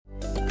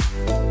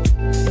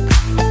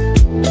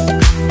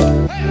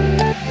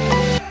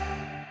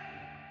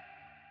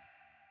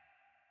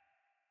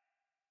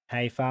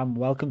Hey fam,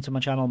 welcome to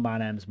my channel. My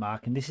name's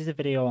Mark and this is a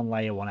video on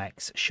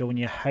L1X showing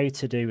you how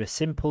to do a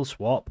simple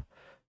swap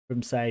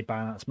from say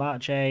Binance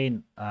Smart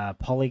Chain,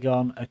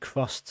 Polygon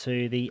across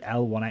to the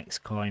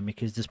L1X coin,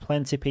 because there's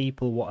plenty of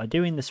people what are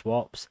doing the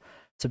swaps.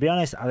 To be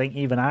honest, I think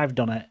even I've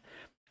done it.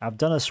 I've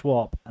done a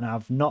swap and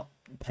I've not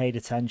paid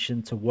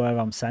attention to where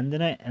I'm sending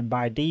it, and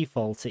by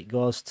default it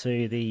goes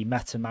to the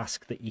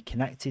MetaMask that you're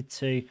connected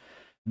to,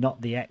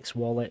 not the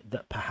Xwallet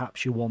that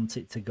perhaps you want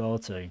it to go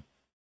to.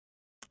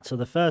 So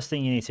the first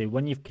thing you need to,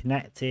 when you've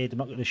connected, I'm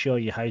not going to show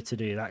you how to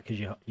do that because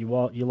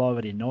you'll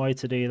already know how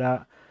to do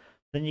that.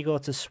 Then you go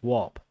to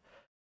swap,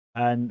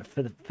 and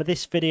for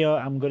this video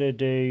I'm going to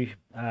do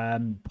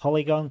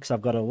Polygon because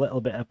I've got a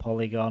little bit of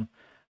Polygon,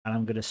 and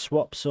I'm going to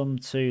swap some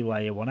to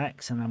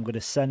L1X and I'm going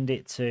to send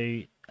it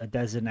to a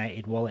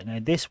designated wallet. Now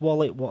this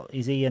wallet, what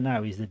is here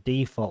now, is the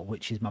default,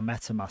 which is my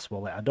MetaMask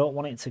wallet. I don't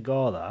want it to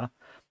go there.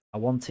 I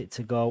want it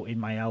to go in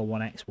my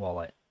L1X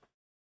wallet.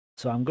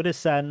 So I'm going to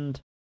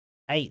send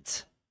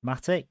 8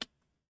 Matic.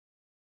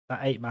 That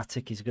 8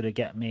 Matic is going to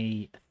get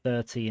me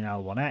 13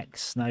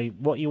 L1X. Now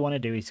what you want to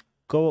do is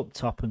go up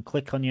top and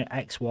click on your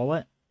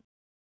Xwallet,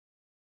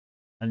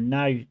 and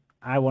now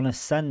I want to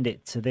send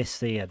it to this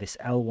here, this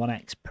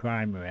L1X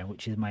primary,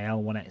 which is my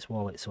L1X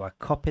wallet. So I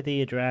copy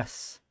the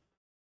address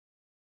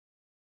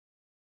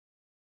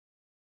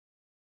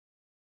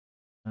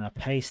and I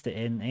paste it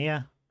in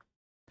here.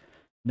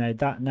 Now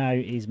that now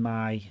is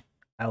my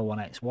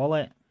L1X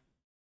wallet,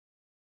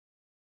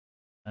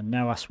 and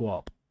now I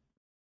swap.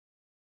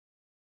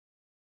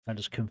 I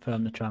just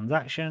confirm the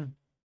transaction.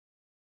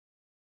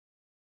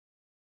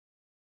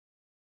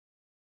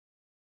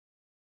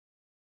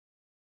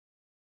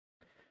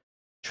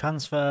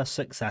 Transfer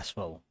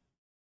successful.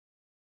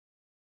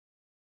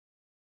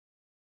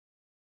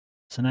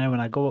 So now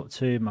when I go up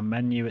to my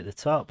menu at the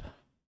top,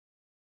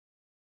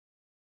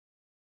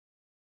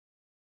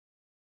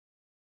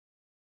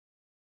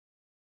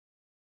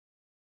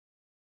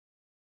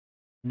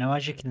 now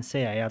as you can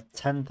see I had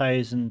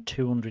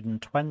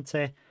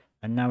 10,220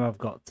 and now I've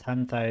got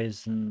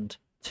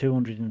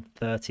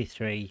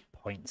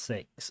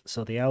 10,233.6.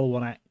 So the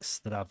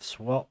L1X that I've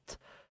swapped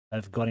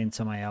have gone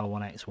into my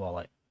L1X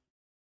wallet.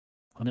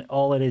 And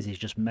all it is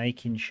just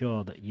making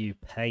sure that you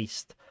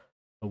paste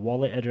the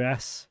wallet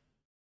address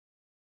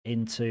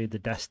into the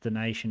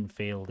destination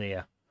field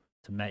here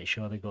to make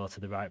sure they go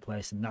to the right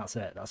place, and that's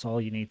it. That's all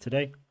you need to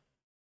do.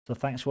 So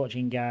thanks for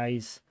watching,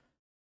 guys.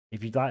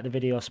 If you'd like the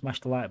video,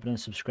 smash the like button,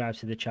 subscribe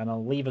to the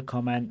channel, leave a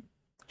comment,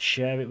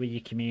 share it with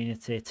your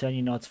community, turn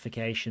your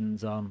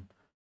notifications on.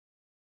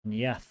 And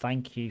yeah,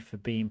 thank you for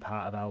being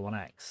part of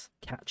L1X.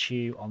 Catch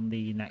you on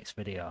the next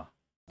video.